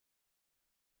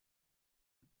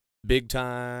Big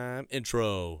time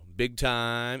intro. Big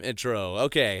time intro.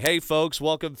 Okay. Hey, folks.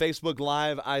 Welcome Facebook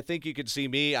Live. I think you can see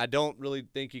me. I don't really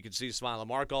think you can see Smilin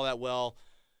Mark all that well,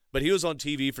 but he was on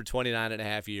TV for 29 and a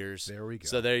half years. There we go.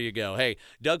 So there you go. Hey,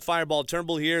 Doug Fireball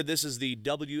Turnbull here. This is the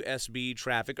WSB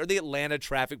Traffic, or the Atlanta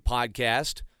Traffic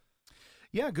Podcast.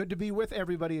 Yeah, good to be with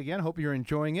everybody again. Hope you're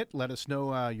enjoying it. Let us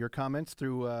know your comments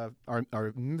through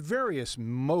our various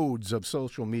modes of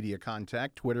social media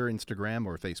contact, Twitter, Instagram,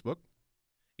 or Facebook.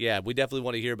 Yeah, we definitely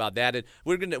want to hear about that. And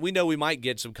we know we might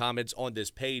get some comments on this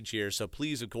page here, so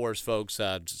please, of course, folks,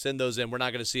 send those in. We're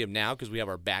not going to see them now because we have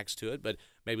our backs to it, but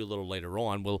maybe a little later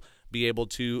on we'll be able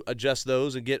to adjust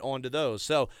those and get onto those.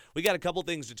 So we got a couple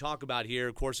things to talk about here.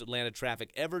 Of course, Atlanta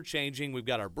traffic ever-changing. We've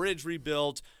got our bridge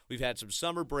rebuilt. We've had some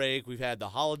summer break. We've had the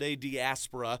holiday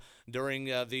diaspora during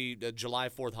the July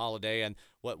 4th holiday, and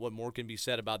what more can be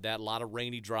said about that? A lot of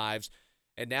rainy drives.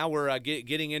 And now we're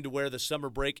getting into where the summer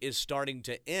break is starting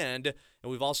to end,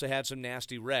 and we've also had some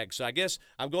nasty wrecks. So I guess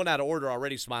I'm going out of order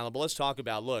already, Smilin, but let's talk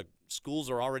about, look, schools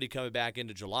are already coming back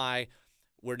into July.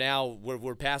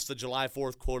 We're past the July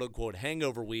 4th quote-unquote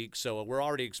hangover week, so we're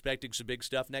already expecting some big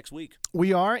stuff next week.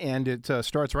 We are, and it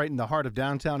starts right in the heart of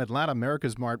downtown Atlanta,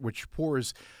 America's Mart, which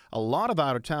pours a lot of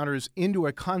out-of-towners into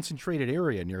a concentrated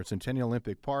area near Centennial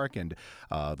Olympic Park and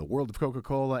the World of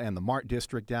Coca-Cola and the Mart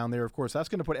District down there. Of course, that's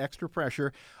going to put extra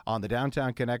pressure on the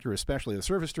downtown connector, especially. The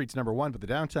service street's number one, but the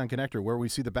downtown connector, where we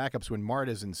see the backups when Mart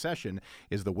is in session,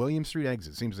 is the William Street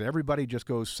exit. It seems that everybody just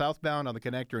goes southbound on the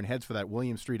connector and heads for that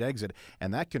William Street exit,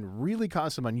 and that can really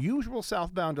cause some unusual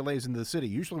southbound delays into the city.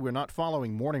 Usually we're not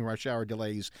following morning rush hour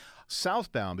delays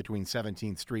southbound between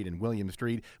 17th Street and William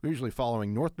Street. We're usually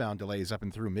following northbound delays up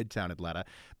and through Midtown Atlanta.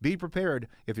 Be prepared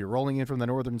if you're rolling in from the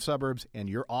northern suburbs and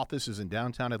your office is in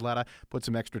downtown Atlanta. Put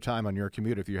some extra time on your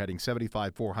commute if you're heading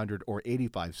 75, 400, or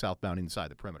 85 southbound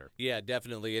inside the perimeter. Yeah,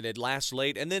 definitely, and it lasts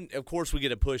late. And then, of course, we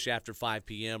get a push after 5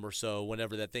 p.m. or so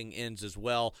whenever that thing ends as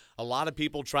well. A lot of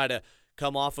people try to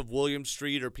come off of William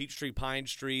Street or Peachtree Pine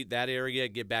Street, that area,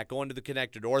 get back onto the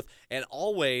Connector North. And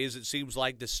always, it seems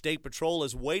like the State Patrol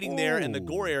is waiting there in the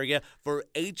Gore area for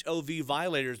HOV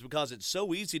violators because it's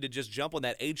so easy to just jump on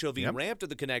that HOV ramp to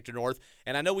the Connector North.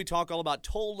 And I know we talk all about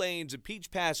toll lanes and Peach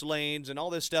Pass lanes and all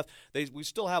this stuff. We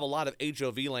still have a lot of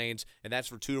HOV lanes, and that's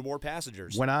for 2 or more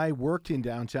passengers. When I worked in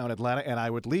downtown Atlanta and I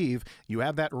would leave, you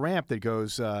have that ramp that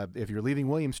goes, if you're leaving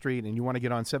William Street and you want to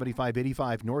get on 75,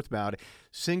 85 northbound,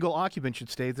 single occupant should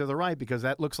stay to the right because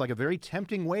that looks like a very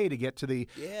tempting way to get to the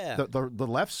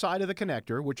left side of the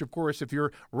connector, which, of course, if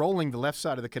you're rolling the left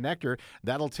side of the connector,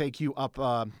 that'll take you up,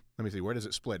 let me see, where does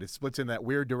it split? It splits in that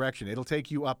weird direction. It'll take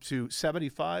you up to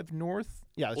 75 north.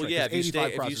 Yeah, that's right. Yeah, if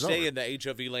you stay in the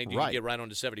HOV lane, you can get right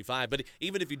onto 75. But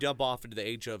even if you dump off into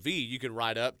the HOV, you can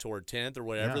ride up toward 10th or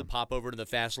whatever, pop over to the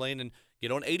fast lane and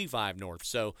get on 85 north.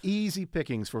 So easy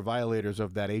pickings for violators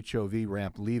of that HOV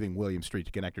ramp leaving William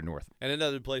Street to Connector North. And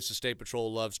another place the State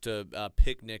Patrol loves to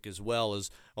picnic as well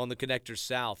is on the Connector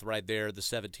South right there, the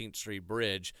 17th Street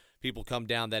Bridge. People come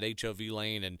down that HOV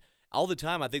lane, and all the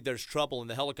time I think there's trouble in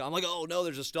the helicopter. I'm like, oh, no,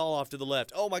 there's a stall off to the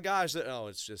left. Oh, my gosh. Oh,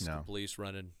 it's just the police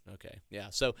running. Okay, yeah.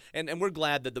 So, and we're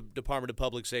glad that the Department of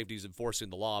Public Safety is enforcing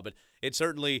the law, but it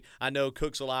certainly, I know,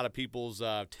 cooks a lot of people's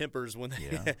tempers when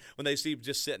they when they see him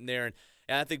just sitting there. And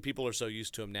I think people are so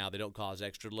used to them now, they don't cause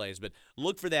extra delays. But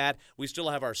look for that. We still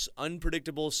have our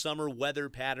unpredictable summer weather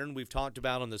pattern we've talked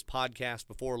about on this podcast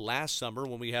before last summer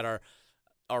when we had our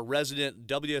resident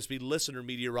WSB listener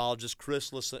meteorologist,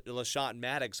 Chris LaShant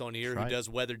Maddox, on here, who does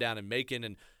weather down in Macon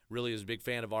and really is a big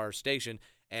fan of our station.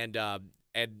 And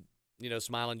you know,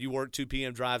 Smilin, you work 2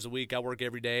 p.m. drives a week. I work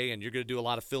every day, and you're going to do a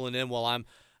lot of filling in while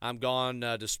I'm gone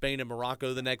to Spain and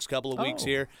Morocco the next couple of weeks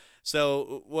here.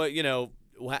 So,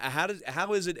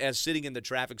 how is it as sitting in the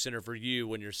traffic center for you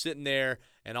when you're sitting there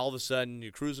and all of a sudden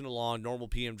you're cruising along, normal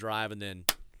PM drive, and then?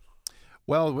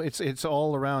 Well, it's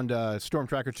all around Storm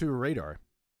Tracker 2 radar.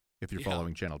 If you're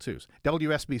following Channel 2's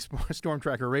WSB Storm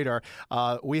Tracker radar,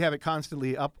 we have it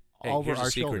constantly up over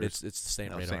our shoulders. It's the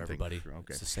same radar, everybody. Okay.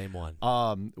 It's the same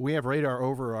one. We have radar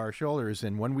over our shoulders,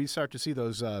 and when we start to see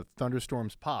those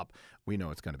thunderstorms pop, we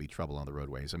know it's going to be trouble on the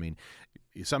roadways. I mean,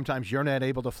 sometimes you're not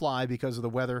able to fly because of the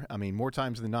weather. I mean, more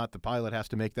times than not, the pilot has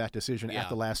to make that decision at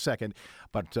the last second.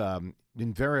 But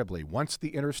invariably, once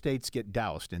the interstates get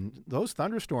doused, and those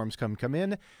thunderstorms come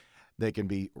in, they can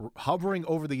be hovering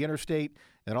over the interstate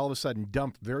and all of a sudden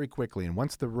dump very quickly. And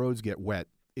once the roads get wet,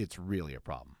 it's really a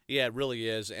problem. Yeah, it really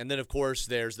is. And then, of course,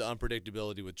 there's the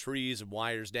unpredictability with trees and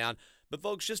wires down. But,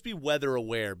 folks, just be weather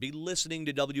aware. Be listening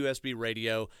to WSB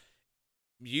radio.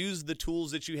 Use the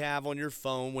tools that you have on your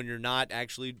phone when you're not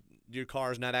actually your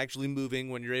car is not actually moving,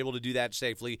 when you're able to do that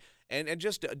safely. And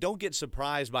just don't get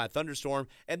surprised by a thunderstorm.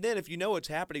 And then if you know what's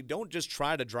happening, don't just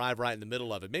try to drive right in the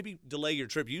middle of it. Maybe delay your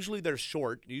trip. Usually they're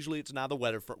short. Usually it's not the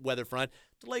weather front.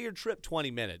 Delay your trip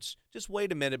 20 minutes. Just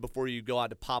wait a minute before you go out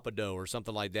to Papado or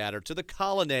something like that, or to the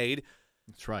Colonnade.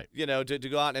 That's right. You know, to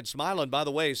go out and Smilin. By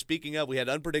the way, speaking of, we had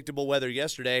unpredictable weather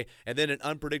yesterday and then an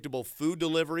unpredictable food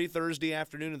delivery Thursday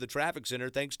afternoon at the traffic center,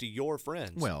 thanks to your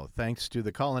friends. Well, thanks to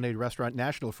the Colonnade Restaurant,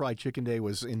 National Fried Chicken Day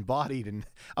was embodied in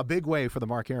a big way for the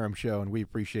Mark Aram Show, and we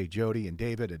appreciate Jody and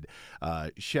David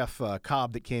and Chef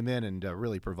Cobb that came in and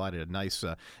really provided a nice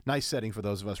setting for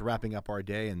those of us wrapping up our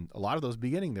day, and a lot of those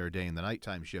beginning their day in the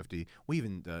nighttime shifty.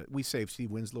 We saved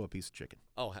Steve Winslow a piece of chicken.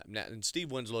 Oh, and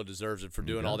Steve Winslow deserves it for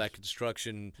doing all that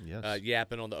construction,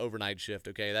 yapping on the overnight shift.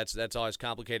 Okay, that's always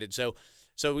complicated. So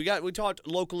we talked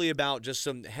locally about just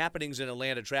some happenings in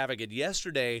Atlanta traffic. And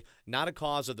yesterday, not a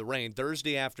cause of the rain.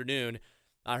 Thursday afternoon,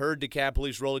 I heard DeKalb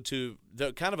police roll into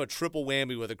the kind of a triple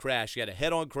whammy with a crash. You had a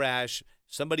head-on crash,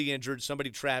 somebody injured,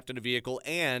 somebody trapped in a vehicle,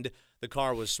 and the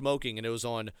car was smoking. And it was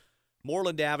on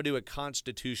Moreland Avenue at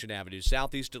Constitution Avenue,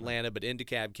 southeast Atlanta, but in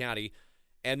DeKalb County.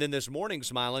 And then this morning,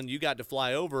 Smilin, you got to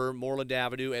fly over Moreland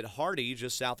Avenue at Hardy,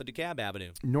 just south of DeKalb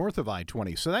Avenue. North of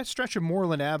I-20. So that stretch of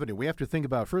Moreland Avenue, we have to think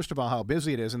about, first of all, how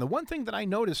busy it is. And the one thing that I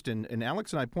noticed, and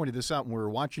Alex and I pointed this out when we were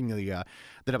watching the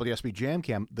WSB Jam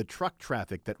Cam, the truck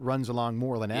traffic that runs along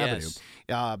Moreland Avenue.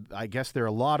 I guess there are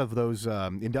a lot of those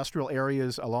industrial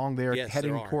areas along there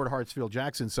heading toward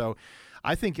Hartsfield-Jackson. So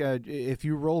I think if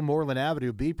you roll Moreland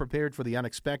Avenue, be prepared for the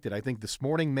unexpected. I think this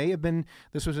morning may have been,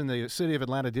 this was in the City of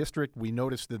Atlanta district. We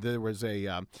noticed that there was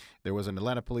an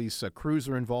Atlanta police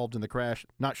cruiser involved in the crash.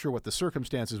 Not sure what the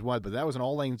circumstances was, but that was an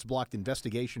all lanes blocked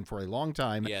investigation for a long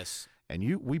time. Yes.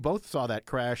 And we both saw that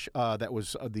crash. That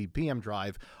was the PM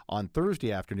drive on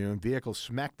Thursday afternoon. Vehicles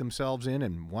smacked themselves in,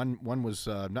 and one was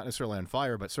not necessarily on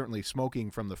fire, but certainly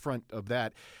smoking from the front of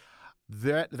that.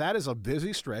 That is a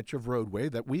busy stretch of roadway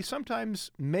that we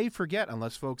sometimes may forget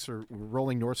unless folks are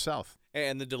rolling north-south.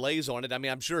 And the delays on it, I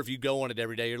mean, I'm sure if you go on it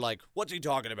every day, you're like, what's he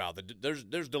talking about?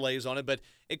 There's delays on it. But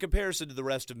in comparison to the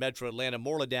rest of Metro Atlanta,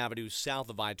 Moreland Avenue south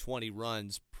of I-20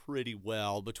 runs pretty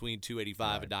well between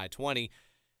 285 and I-20.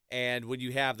 And when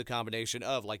you have the combination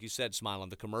of, like you said, Smilin,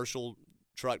 the commercial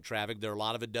truck traffic, there are a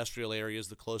lot of industrial areas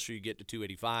the closer you get to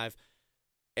 285.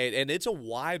 And it's a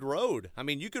wide road. I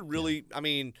mean, you could really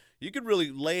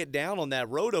lay it down on that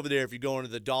road over there if you go into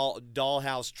the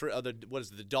Dollhouse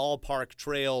the Doll Park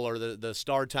Trail or the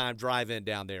Star Time Drive-In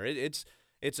down there. It's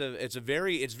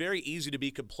very easy to be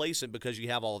complacent because you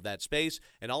have all of that space,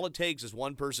 and all it takes is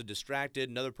one person distracted,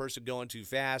 another person going too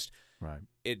fast. Right.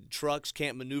 Trucks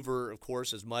can't maneuver, of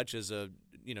course, as much as a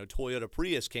Toyota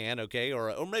Prius can, okay,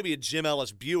 or maybe a Jim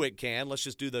Ellis Buick can. Let's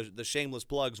just do the shameless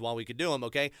plugs while we can do them,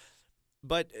 okay.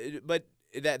 But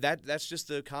that's just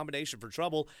the combination for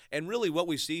trouble. And really what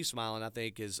we see, Smilin, I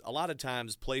think, is a lot of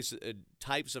times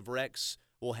types of wrecks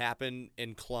will happen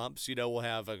in clumps. We'll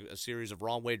have a series of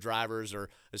wrong-way drivers or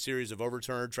a series of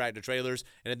overturned tractor-trailers.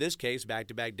 And in this case,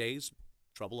 back-to-back days,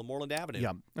 trouble on Moreland Avenue.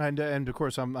 Yeah, and of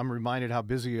course, I'm reminded how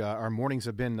busy our mornings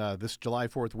have been this July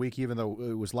 4th week, even though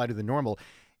it was lighter than normal.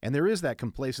 And there is that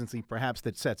complacency, perhaps,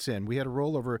 that sets in. We had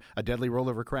a deadly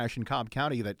rollover crash in Cobb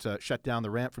County that shut down the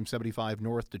ramp from 75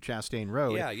 north to Chastain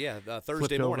Road.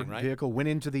 Thursday morning, right? Vehicle went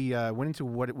into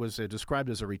what it was described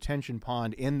as a retention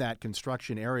pond in that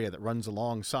construction area that runs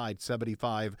alongside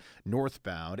 75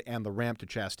 northbound and the ramp to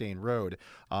Chastain Road.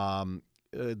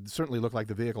 It certainly looked like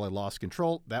the vehicle had lost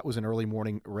control. That was an early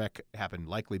morning wreck, happened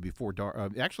likely before dark.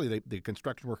 Actually, the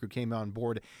construction worker came on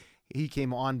board. He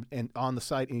came on the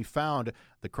site and he found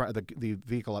the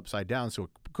vehicle upside down, so it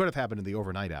could have happened in the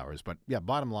overnight hours. But yeah,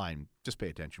 bottom line, just pay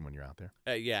attention when you're out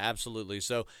there. Yeah, absolutely.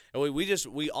 So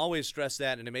we always stress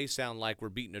that, and it may sound like we're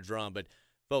beating a drum, but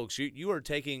folks, you are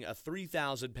taking a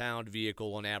 3,000-pound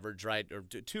vehicle on average, right, or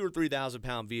 2,000 or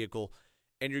 3,000-pound vehicle,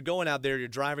 and you're going out there, you're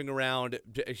driving around,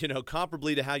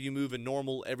 comparably to how you move in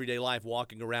normal everyday life,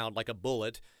 walking around like a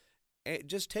bullet.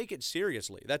 Just take it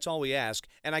seriously. That's all we ask.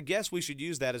 And I guess we should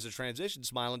use that as a transition,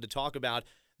 Smilin, to talk about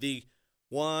the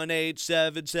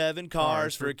 1877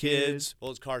 Cars for Kids. Well,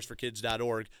 it's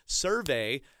carsforkids.org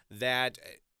survey that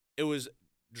it was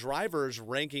drivers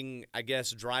ranking, I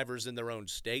guess, drivers in their own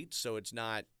state. So it's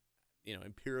not,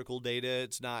 empirical data.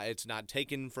 It's not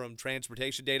taken from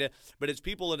transportation data, but it's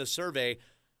people in a survey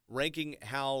ranking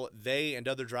how they and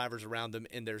other drivers around them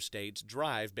in their states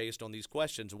drive based on these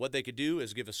questions. What they could do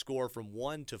is give a score from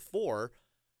 1 to 4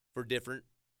 for different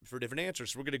for different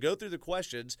answers. So we're going to go through the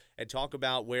questions and talk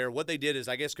about what they did is,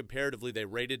 I guess, comparatively, they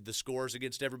rated the scores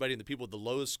against everybody, and the people with the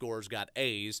lowest scores got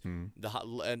A's. And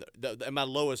my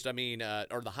lowest, or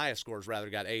the highest scores, rather,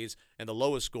 got A's, and the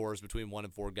lowest scores between 1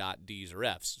 and 4 got D's or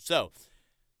F's. So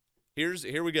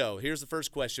here we go. Here's the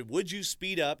first question. Would you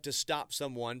speed up to stop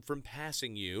someone from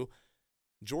passing you?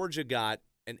 Georgia got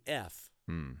an F.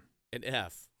 An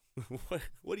F.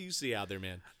 What do you see out there,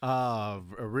 man?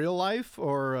 Real life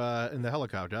or in the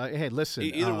helicopter? Hey, listen.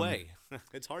 Either way.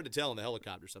 It's hard to tell in the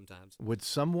helicopter sometimes. Would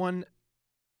someone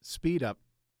speed up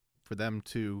for them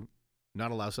to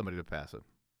not allow somebody to pass them?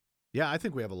 Yeah, I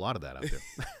think we have a lot of that out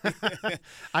there.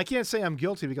 I can't say I'm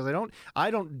guilty because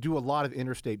I don't do a lot of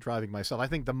interstate driving myself. I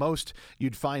think the most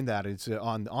you'd find that is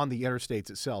on the interstates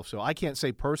itself. So I can't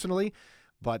say personally.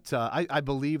 But I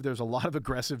believe there's a lot of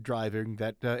aggressive driving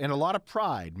and a lot of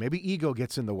pride. Maybe ego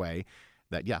gets in the way.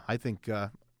 I think a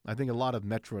lot of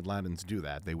Metro Atlantans do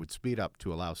that. They would speed up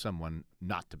to allow someone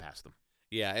not to pass them.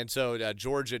 Yeah, and so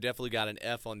Georgia definitely got an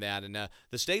F on that. And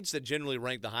the states that generally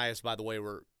ranked the highest, by the way,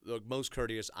 were the most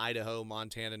courteous: Idaho,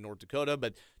 Montana, North Dakota.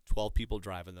 But 12 people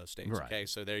drive in those states. Right. Okay,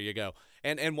 so there you go.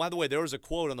 And by the way, there was a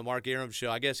quote on the Mark Aram show.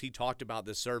 I guess he talked about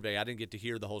this survey. I didn't get to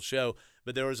hear the whole show,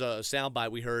 but there was a soundbite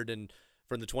we heard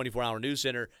from the 24-hour news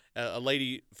center, a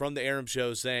lady from the Aram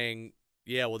show saying,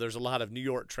 yeah, well, there's a lot of New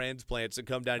York transplants that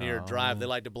come down here and drive. They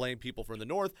like to blame people from the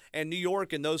north. And New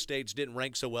York and those states didn't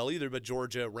rank so well either, but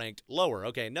Georgia ranked lower.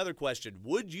 Okay, another question.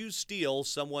 Would you steal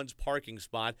someone's parking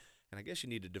spot? And I guess you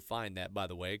need to define that, by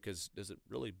the way, because does it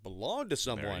really belong to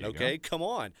someone? Okay, come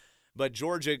on. But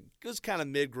Georgia was kind of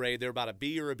mid-grade. They're about a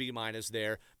B or a B minus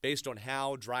there based on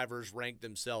how drivers rank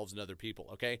themselves and other people,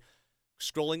 okay?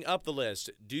 Scrolling up the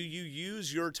list, do you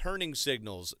use your turning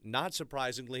signals? Not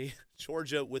surprisingly,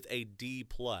 Georgia with a D+.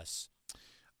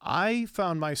 I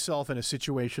found myself in a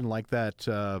situation like that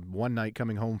one night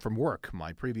coming home from work.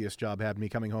 My previous job had me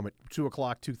coming home at 2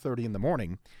 o'clock, 2:30 in the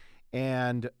morning.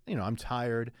 And, I'm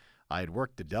tired. I had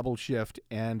worked the double shift,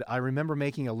 and I remember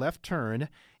making a left turn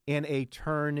in a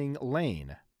turning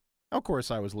lane. Of course,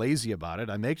 I was lazy about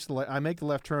it. I make the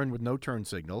left turn with no turn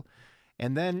signal.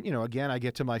 And then, again, I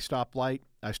get to my stoplight.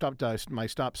 I stopped my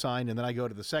stop sign, and then I go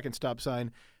to the second stop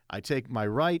sign. I take my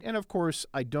right, and, of course,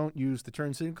 I don't use the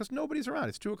turn signal because nobody's around.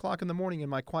 It's 2 o'clock in the morning in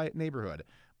my quiet neighborhood.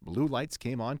 Blue lights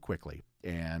came on quickly.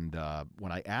 And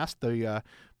when I asked the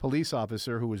police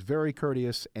officer, who was very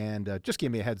courteous and just gave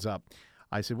me a heads up,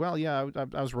 I said, well, yeah,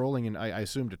 I was rolling, and I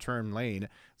assumed a turn lane.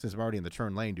 Since I'm already in the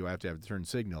turn lane, do I have to have the turn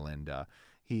signal? And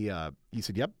he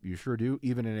said, yep, you sure do,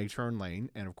 even in a turn lane.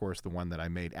 And, of course, the one that I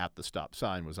made at the stop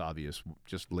sign was obvious,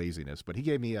 just laziness. But he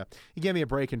gave me a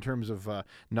break in terms of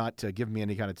not giving me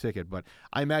any kind of ticket. But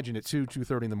I imagine at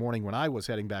 2:30 in the morning when I was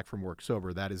heading back from work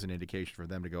sober, that is an indication for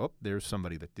them to go, oh, there's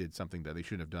somebody that did something that they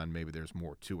shouldn't have done. Maybe there's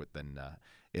more to it than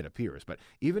it appears. But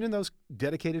even in those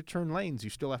dedicated turn lanes, you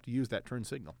still have to use that turn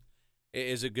signal.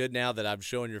 Is it good now that I'm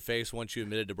showing your face once you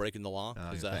admitted to breaking the law?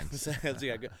 So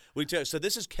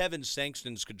this is Kevin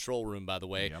Sankston's control room, by the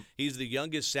way. Yep. He's the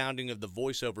youngest sounding of the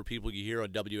voiceover people you hear on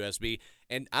WSB.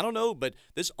 And I don't know, but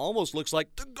this almost looks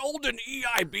like the golden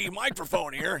EIB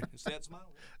microphone here. Is that smile?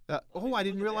 I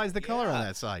didn't realize the color on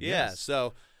that side. Yeah, yes.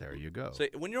 So there you go. So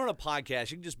when you're on a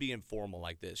podcast, you can just be informal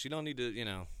like this. You don't need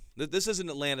to, this isn't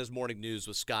Atlanta's Morning News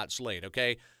with Scott Slade,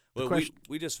 okay?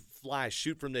 We just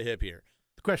shoot from the hip here.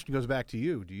 The question goes back to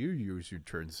you. Do you use your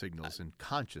turn signals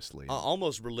consciously?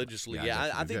 Almost religiously, yeah.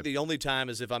 I think the only time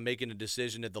is if I'm making a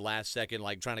decision at the last second,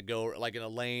 like trying to go like in a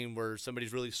lane where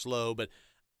somebody's really slow. But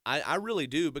I really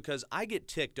do, because I get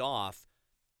ticked off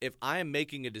if I am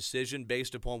making a decision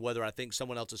based upon whether I think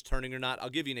someone else is turning or not.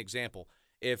 I'll give you an example.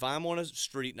 If I'm on a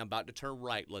street and I'm about to turn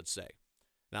right, let's say,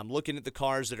 and I'm looking at the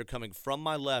cars that are coming from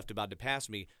my left about to pass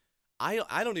me,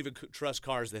 I don't even trust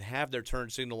cars that have their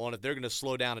turn signal on if they're going to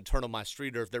slow down and turn on my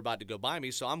street or if they're about to go by me.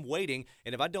 So I'm waiting,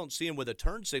 and if I don't see them with a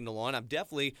turn signal on, I'm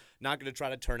definitely not going to try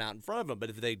to turn out in front of them.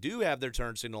 But if they do have their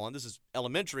turn signal on, this is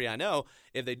elementary, I know.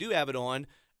 If they do have it on,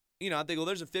 I think, well,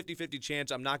 there's a 50-50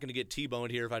 chance I'm not going to get T-boned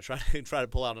here if I try to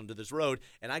pull out onto this road.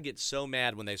 And I get so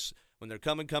mad when they're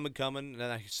coming, and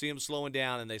then I see them slowing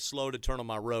down, and they slow to turn on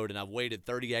my road, and I've waited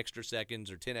 30 extra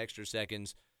seconds or 10 extra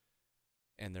seconds,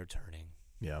 and they're turning.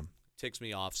 Yeah. Ticks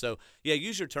me off. So, yeah,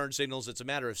 use your turn signals. It's a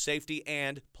matter of safety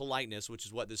and politeness, which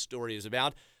is what this story is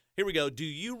about. Here we go. Do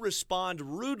you respond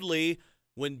rudely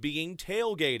when being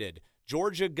tailgated?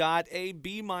 Georgia got a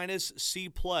B minus C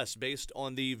plus based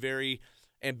on the very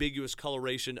ambiguous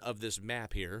coloration of this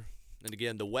map here. And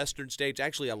again, the western states,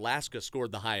 actually Alaska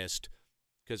scored the highest,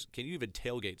 because can you even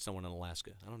tailgate someone in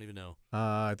Alaska? I don't even know.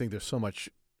 I think there's so much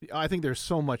I think there's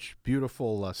so much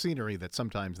beautiful scenery that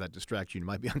sometimes that distracts you. You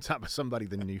might be on top of somebody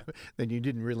than you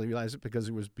didn't really realize it because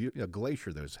it was a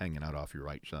glacier that was hanging out off your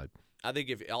right side. I think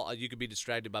if you could be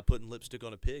distracted by putting lipstick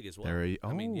on a pig as well.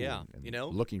 I mean, yeah,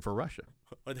 looking for Russia.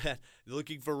 Or that,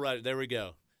 looking for Russia. There we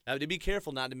go. Now, to be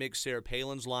careful not to mix Sarah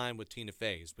Palin's line with Tina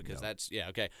Fey's because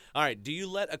okay. All right, do you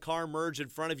let a car merge in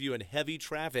front of you in heavy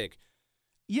traffic?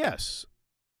 Yes.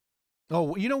 Oh,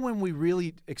 when we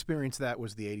really experienced that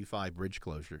was the 85 bridge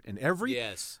closure. And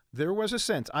there was a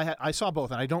sense. I saw both,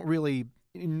 and I don't really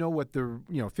know what the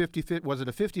 50-50 was. It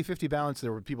a 50-50 balance?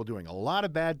 There were people doing a lot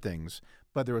of bad things,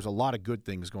 but there was a lot of good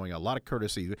things going on, a lot of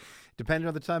courtesy, depending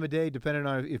on the time of day, depending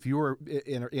on if you were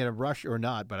in a rush or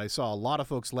not. But I saw a lot of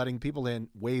folks letting people in,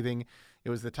 waving. It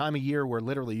was the time of year where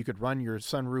literally you could run your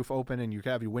sunroof open and you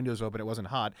could have your windows open. It wasn't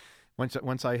hot.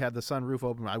 Once I had the sunroof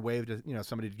open, I waved at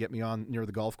somebody to get me on near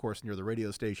the golf course, near the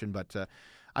radio station. But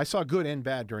I saw good and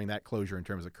bad during that closure in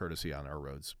terms of courtesy on our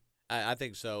roads. I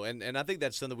think so, and I think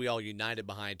that's something we all united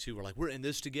behind too. We're like, we're in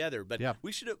this together, but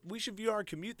we should view our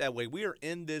commute that way. We are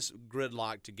in this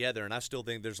gridlock together, and I still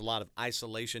think there's a lot of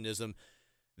isolationism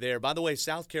there. By the way,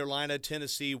 South Carolina,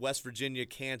 Tennessee, West Virginia,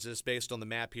 Kansas, based on the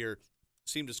map here,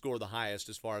 seem to score the highest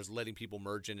as far as letting people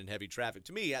merge in heavy traffic.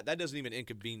 To me, that doesn't even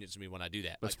inconvenience me when I do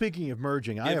that. But speaking of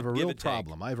merging, I have a real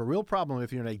problem. I have a real problem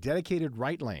if you're in a dedicated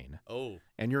right lane.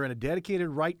 And you're in a dedicated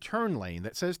right turn lane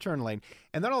that says turn lane,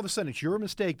 and then all of a sudden it's your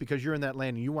mistake because you're in that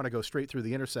lane and you want to go straight through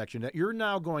the intersection, that you're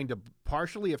now going to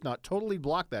partially, if not totally,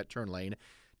 block that turn lane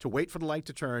to wait for the light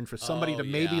to turn for somebody to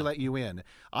maybe let you in.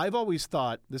 I've always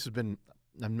thought this has been –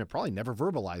 I've probably never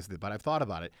verbalized it, but I've thought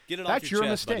about it. Get it that's off your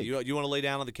chest, mistake. Buddy. You want to lay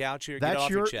down on the couch here? Get it off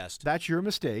your chest. That's your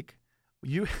mistake.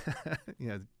 You,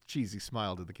 cheesy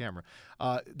smile to the camera.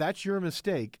 That's your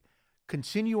mistake.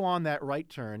 Continue on that right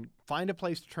turn. Find a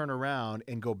place to turn around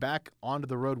and go back onto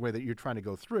the roadway that you're trying to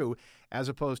go through, as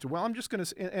opposed to, well, I'm just going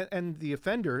to. And the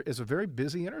offender is a very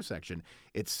busy intersection.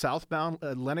 It's southbound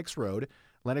Lenox Road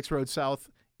South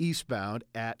eastbound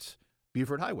at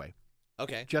Beaufort Highway.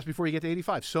 Okay. Just before you get to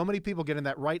 85. So many people get in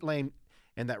that right lane,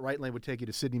 and that right lane would take you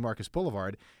to Sidney Marcus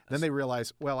Boulevard. Then they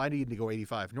realize, well, I need to go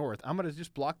 85 north. I'm going to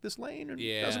just block this lane, and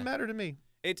it doesn't matter to me.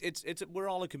 We're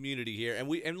all a community here,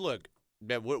 and look,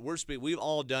 we've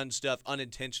all done stuff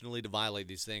unintentionally to violate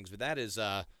these things, but that is,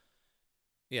 I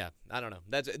don't know.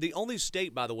 That's the only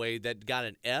state, by the way, that got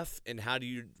an F in how do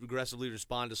you aggressively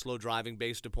respond to slow driving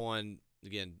based upon,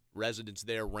 again, residents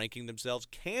there ranking themselves.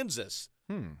 Kansas.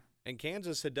 And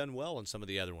Kansas had done well in some of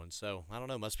the other ones. So, I don't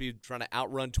know, must be trying to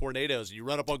outrun tornadoes. You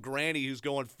run up on Granny who's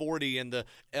going 40 in the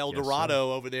El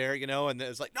Dorado over there, and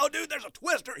it's like, no, dude, there's a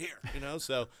twister here,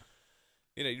 So,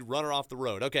 you run her off the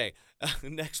road. Okay,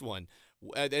 next one.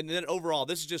 And then overall,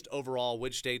 this is just overall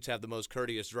which states have the most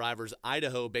courteous drivers.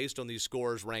 Idaho, based on these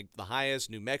scores, ranked the highest.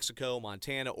 New Mexico,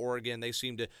 Montana, Oregon, they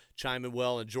seem to chime in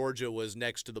well. And Georgia was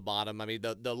next to the bottom. I mean,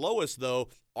 the lowest, though,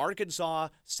 Arkansas,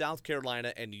 South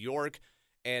Carolina, and New York.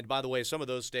 And by the way, some of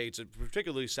those states, and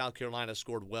particularly South Carolina,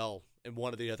 scored well in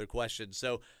one of the other questions.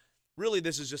 So really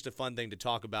this is just a fun thing to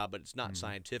talk about, but it's not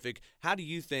scientific. How do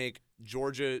you think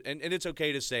Georgia, and it's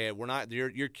okay to say it,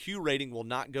 your Q rating will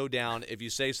not go down if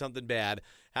you say something bad.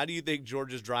 How do you think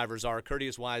Georgia's drivers are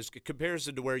courteous-wise in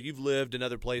comparison to where you've lived in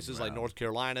other places like North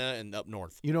Carolina and up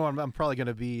north? I'm probably going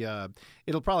to be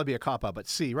it'll probably be a cop-out, but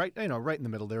C, right in the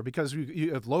middle there, because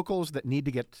you have locals that need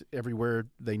to get everywhere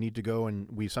they need to go, and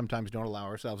we sometimes don't allow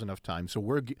ourselves enough time. So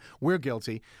we're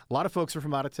guilty. A lot of folks are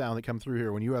from out of town that come through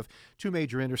here. When you have two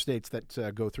major interstates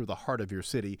that go through the heart of your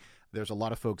city, there's a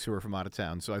lot of folks who are from out of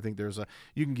town. So I think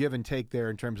you can give and take there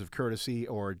in terms of courtesy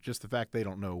or just the fact they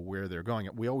don't know where they're going.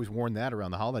 We always warn that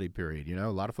around the holiday period. A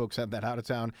lot of folks have that out of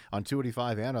town on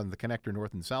 285 and on the connector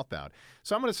north and southbound.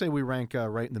 So I'm going to say we rank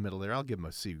right in the middle there. I'll give them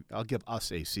a C. I'll give us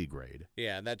a C grade.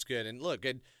 Yeah, that's good. And look,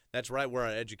 that's right where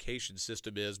our education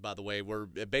system is, by the way. We're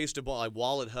based upon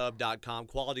WalletHub.com.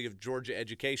 Quality of Georgia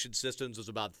education systems was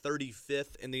about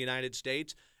 35th in the United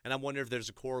States. And I'm wondering if there's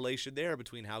a correlation there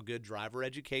between how good driver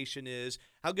education is,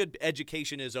 how good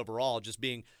education is overall, just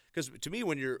being – because to me,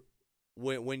 when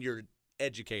you're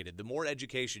educated, the more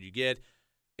education you get,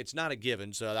 it's not a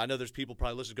given. So I know there's people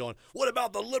probably listening going, what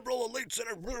about the liberal elites that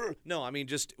are – no, I mean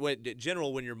just in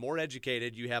general, when you're more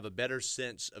educated, you have a better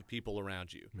sense of people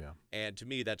around you. Yeah. And to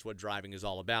me, that's what driving is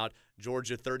all about.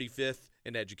 Georgia 35th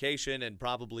in education and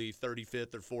probably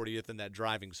 35th or 40th in that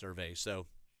driving survey. So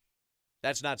 –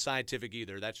 that's not scientific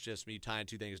either. That's just me tying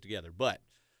two things together. But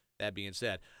that being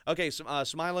said, okay, so,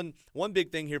 Smilin, one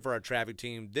big thing here for our traffic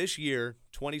team. This year,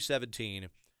 2017,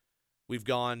 we've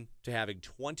gone to having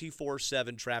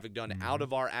 24/7 traffic done out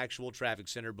of our actual traffic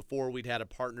center. Before, we'd had a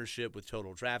partnership with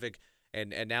Total Traffic,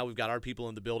 And now we've got our people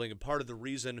in the building, and part of the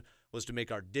reason was to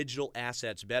make our digital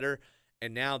assets better.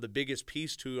 And now the biggest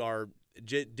piece to our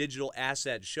digital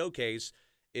asset showcase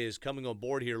is coming on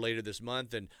board here later this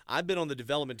month. And I've been on the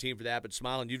development team for that, but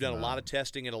Smilin, you've done a lot of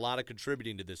testing and a lot of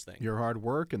contributing to this thing. Your hard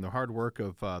work and the hard work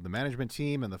of the management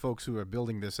team and the folks who are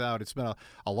building this out. It's been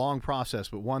a long process,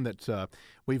 but one that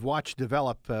we've watched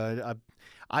develop.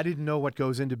 I didn't know what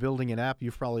goes into building an app.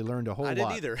 You've probably learned a whole lot. I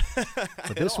didn't either.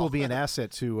 But this will be an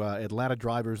asset to Atlanta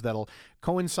drivers that'll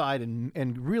coincide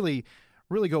and really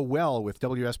go well with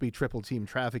WSB Triple Team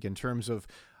Traffic in terms of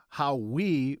how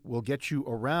we will get you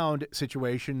around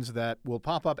situations that will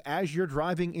pop up as you're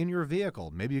driving in your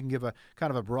vehicle. Maybe you can give a kind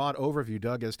of a broad overview,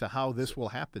 Doug, as to how this will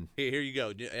happen. Here you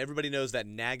go. Everybody knows that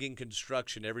nagging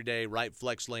construction every day, right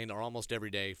flex lane, or almost every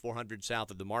day, 400 south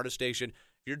of the MARTA station.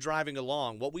 If you're driving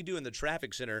along, what we do in the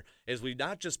traffic center is we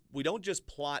don't just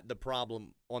plot the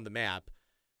problem on the map.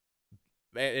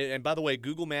 And by the way,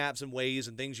 Google Maps and Waze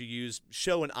and things you use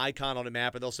show an icon on a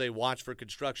map, and they'll say watch for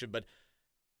construction, but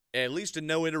at least in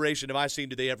no iteration have I seen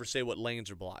do they ever say what lanes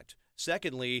are blocked.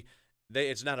 Secondly,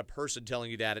 it's not a person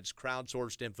telling you that. It's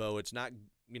crowdsourced info. It's not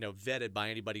vetted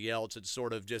by anybody else. It's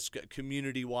sort of just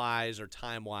community-wise or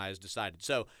time-wise decided.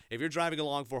 So if you're driving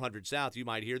along 400 South, you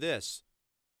might hear this.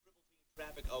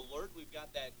 Traffic alert. We've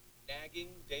got that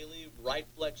nagging daily right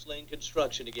flex lane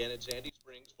construction again at Sandy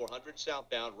Springs, 400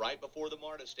 southbound, right before the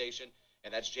MARTA station.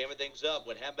 And that's jamming things up.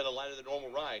 What had been a lighter than normal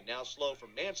ride, now slow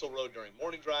from Mansell Road during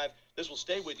morning drive. This will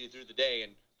stay with you through the day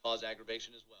and cause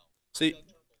aggravation as well. See,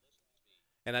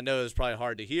 and I know it's probably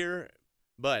hard to hear,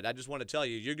 but I just want to tell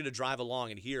you, you're going to drive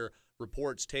along and hear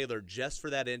reports tailored just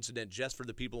for that incident, just for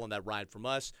the people on that ride from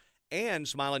us. And,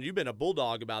 Smilin, you've been a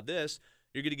bulldog about this.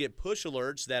 You're going to get push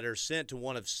alerts that are sent to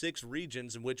one of 6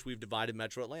 regions in which we've divided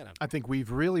Metro Atlanta. I think we've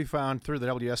really found through the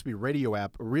WSB radio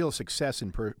app a real success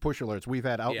in push alerts. We've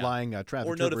had outlying traffic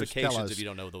or notifications tell us, if you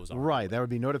don't know those are. Right. That would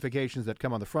be notifications that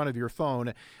come on the front of your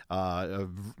phone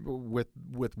with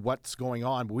what's going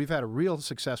on. But we've had a real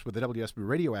success with the WSB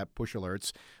radio app push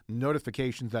alerts,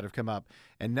 notifications that have come up.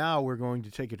 And now we're going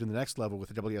to take it to the next level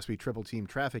with the WSB Triple Team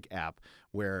Traffic app,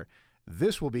 where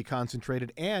this will be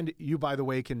concentrated, and you, by the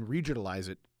way, can regionalize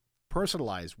it,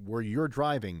 personalize where you're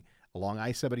driving along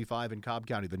I-75 in Cobb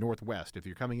County, the Northwest, if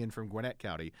you're coming in from Gwinnett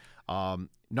County,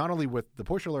 not only with the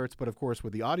push alerts, but, of course,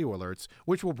 with the audio alerts,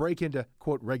 which will break into,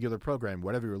 quote, regular program,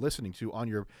 whatever you're listening to on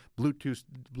your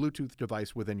Bluetooth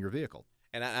device within your vehicle.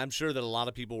 And I'm sure that a lot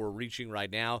of people we're reaching right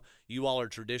now, you all are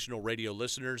traditional radio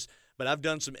listeners, but I've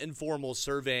done some informal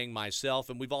surveying myself,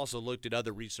 and we've also looked at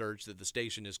other research that the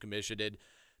station has commissioned.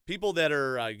 People that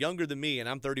are younger than me, and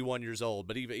I'm 31 years old,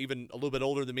 but even a little bit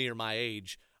older than me or my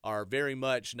age, are very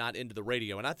much not into the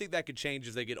radio. And I think that could change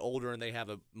as they get older and they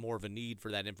have more of a need for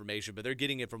that information, but they're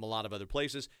getting it from a lot of other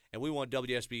places. And we want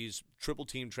WSB's Triple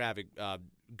Team Traffic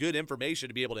good information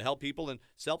to be able to help people, and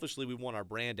selfishly, we want our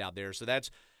brand out there. So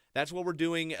that's what we're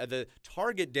doing. The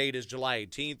target date is July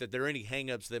 18th. If there are any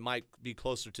hangups, that might be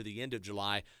closer to the end of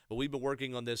July. But we've been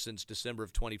working on this since December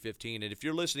of 2015. And if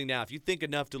you're listening now, if you think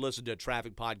enough to listen to a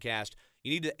traffic podcast,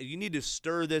 you need to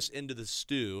stir this into the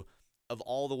stew of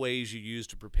all the ways you use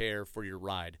to prepare for your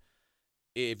ride.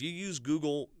 If you use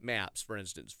Google Maps, for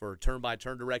instance, for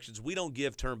turn-by-turn directions, we don't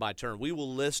give turn-by-turn. We will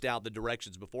list out the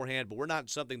directions beforehand, but we're not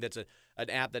something that's an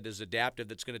app that is adaptive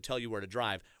that's going to tell you where to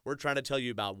drive. We're trying to tell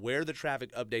you about where the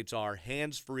traffic updates are,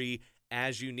 hands-free,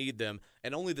 as you need them,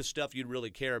 and only the stuff you'd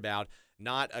really care about,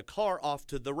 not a car off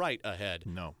to the right ahead.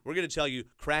 No. We're going to tell you,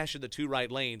 crash in the 2 right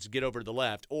lanes, get over to the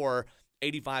left, or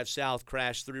 85 south,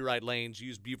 crash 3 right lanes,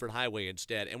 use Buford Highway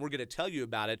instead, and we're going to tell you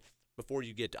about it before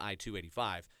you get to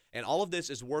I-285. And all of this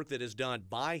is work that is done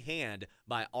by hand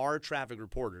by our traffic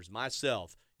reporters,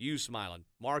 myself, you, Smilin,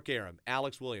 Mark Aram,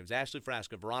 Alex Williams, Ashley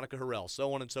Frasca, Veronica Harrell,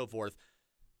 so on and so forth.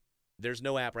 There's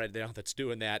no app right now that's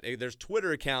doing that. There's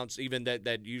Twitter accounts even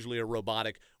that usually are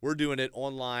robotic. We're doing it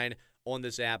online on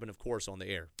this app and, of course, on the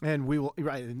air. And we will,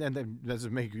 right, and then does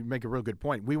make a real good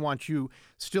point. We want you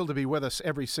still to be with us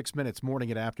every 6 minutes, morning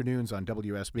and afternoons on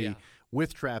WSB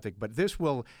with traffic. But this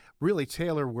will really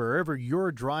tailor wherever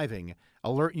you're driving,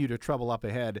 alert you to trouble up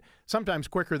ahead, sometimes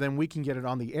quicker than we can get it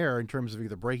on the air in terms of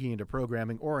either breaking into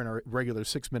programming or in our regular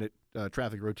 6-minute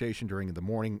traffic rotation during the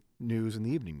morning news and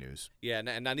the evening news. Yeah,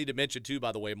 and I need to mention, too,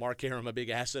 by the way, Mark Aram, a big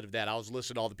asset of that. I was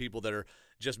listening to all the people that are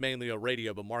just mainly on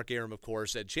radio, but Mark Aram, of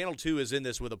course, and Channel 2 is in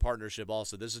this with a partnership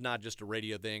also. This is not just a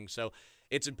radio thing. So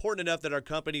it's important enough that our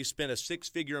company spent a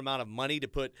 6-figure amount of money to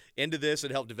put into this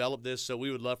and help develop this, so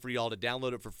we would love for you all to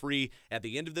download it for free at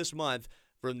the end of this month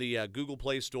from the Google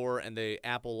Play Store and the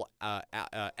Apple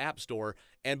App Store.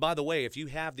 And by the way, if you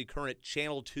have the current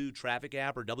Channel 2 traffic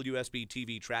app or WSB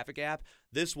TV traffic app,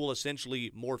 this will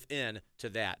essentially morph in to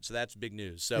that. So that's big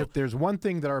news. So if there's one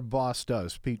thing that our boss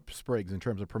does, Pete Spriggs, in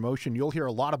terms of promotion, you'll hear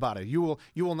a lot about it. You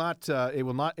will not it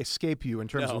will not escape you in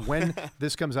terms of when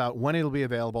this comes out, when it'll be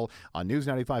available on News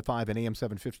 95.5 and AM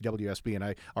 750 WSB,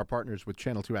 and our partners with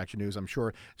Channel 2 Action News, I'm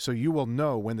sure. So you will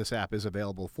know when this app is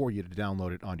available for you to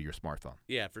download it onto your smartphone.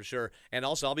 Yeah, for sure. And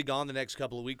also, I'll be gone the next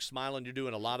couple of weeks. Smilin, you're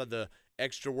doing a lot of the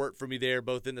extra work for me there,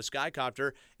 both in the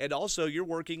Skycopter, and also you're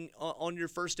working on your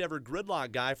first ever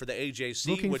gridlock guy for the AJC.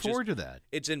 Looking forward to that.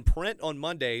 It's in print on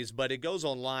Mondays, but it goes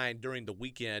online during the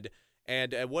weekend.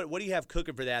 And what do you have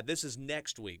cooking for that? This is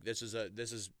next week. This is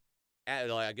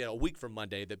a week from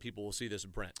Monday that people will see this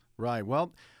in print. Right.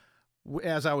 Well,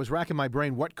 as I was racking my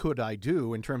brain, what could I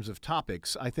do in terms of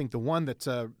topics? I think the one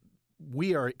that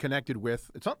we are connected with,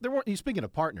 speaking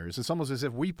of partners, it's almost as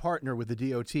if we partner with the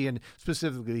DOT and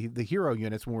specifically the Hero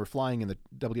units when we're flying in the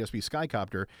WSB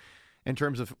Skycopter in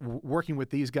terms of working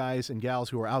with these guys and gals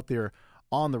who are out there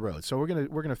on the road. So we're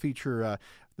gonna feature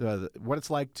what it's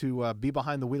like to be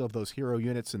behind the wheel of those Hero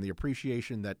units and the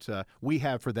appreciation that we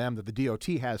have for them, that the DOT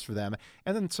has for them,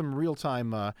 and then some real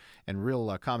time and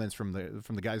real comments from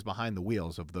the guys behind the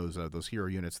wheels of those Hero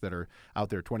units that are out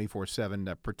there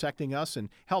 24/7 protecting us and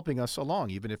helping us along,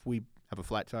 even if we have a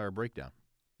flat tire breakdown.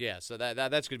 Yeah, so that's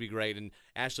going to be great. And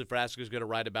Ashley Frasca is going to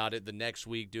write about it the next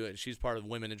week. She's part of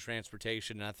Women in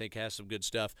Transportation, and I think has some good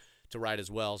stuff to write as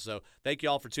well. So thank you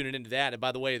all for tuning into that. And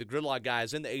by the way, the Gridlock Guy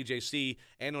is in the AJC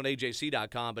and on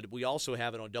AJC.com, but we also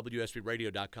have it on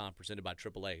WSBRadio.com, presented by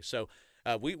AAA. So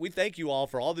we thank you all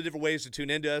for all the different ways to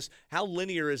tune into us. How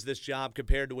linear is this job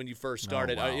compared to when you first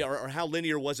started? Oh, wow. Or how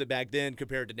linear was it back then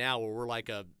compared to now, where we're like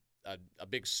a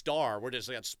big star? We're just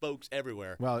got spokes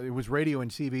everywhere. Well, it was radio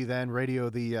and TV then. Radio,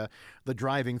 the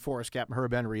driving force, Captain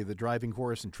Herb Henry, the driving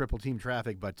force and Triple Team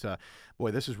Traffic. But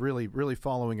boy, this is really, really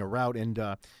following a route. And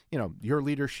your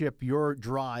leadership, your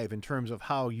drive in terms of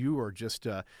how you are just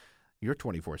you're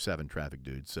 24/7 traffic,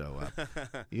 dude. So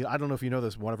I don't know if you know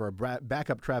this. One of our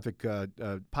backup traffic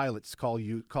pilots calls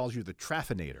you the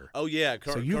Traffinator. Oh yeah,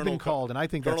 so you've been called, and I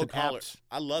think that's an apt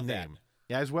I love name. that.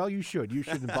 Yeah, as well you should. You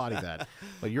should embody that.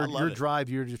 But your drive,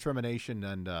 your determination,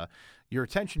 and your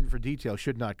attention for detail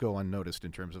should not go unnoticed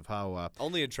in terms of how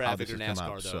only in traffic or NASCAR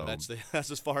out, though. So.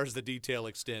 That's as far as the detail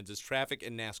extends. Is traffic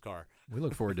and NASCAR. We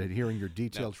look forward to hearing your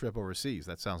detailed trip overseas.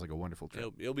 That sounds like a wonderful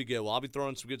trip. It'll be good. Well, I'll be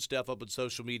throwing some good stuff up on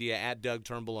social media at Doug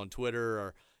Turnbull on Twitter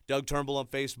or Doug Turnbull on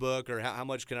Facebook, or how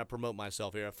much can I promote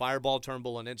myself here? Fireball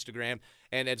Turnbull on Instagram,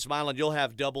 and at Smilin, you'll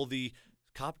have double the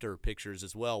copter pictures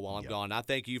as well while I'm gone. I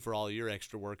thank you for all your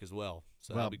extra work as well.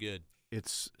 So that'll be good.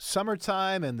 It's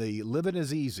summertime and the living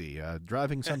is easy.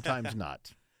 Driving sometimes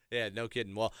not. Yeah, no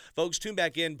kidding. Well, folks, tune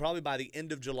back in probably by the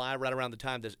end of July, right around the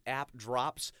time this app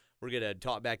drops. We're going to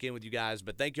talk back in with you guys.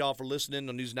 But thank you all for listening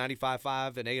on News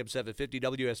 95.5 and AM 750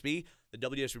 WSB, the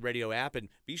WSB Radio app. And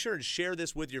be sure to share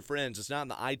this with your friends. It's not in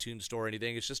the iTunes store or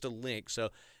anything. It's just a link. So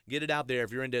get it out there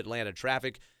if you're into Atlanta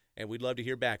traffic. And we'd love to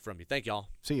hear back from you. Thank y'all.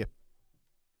 See you.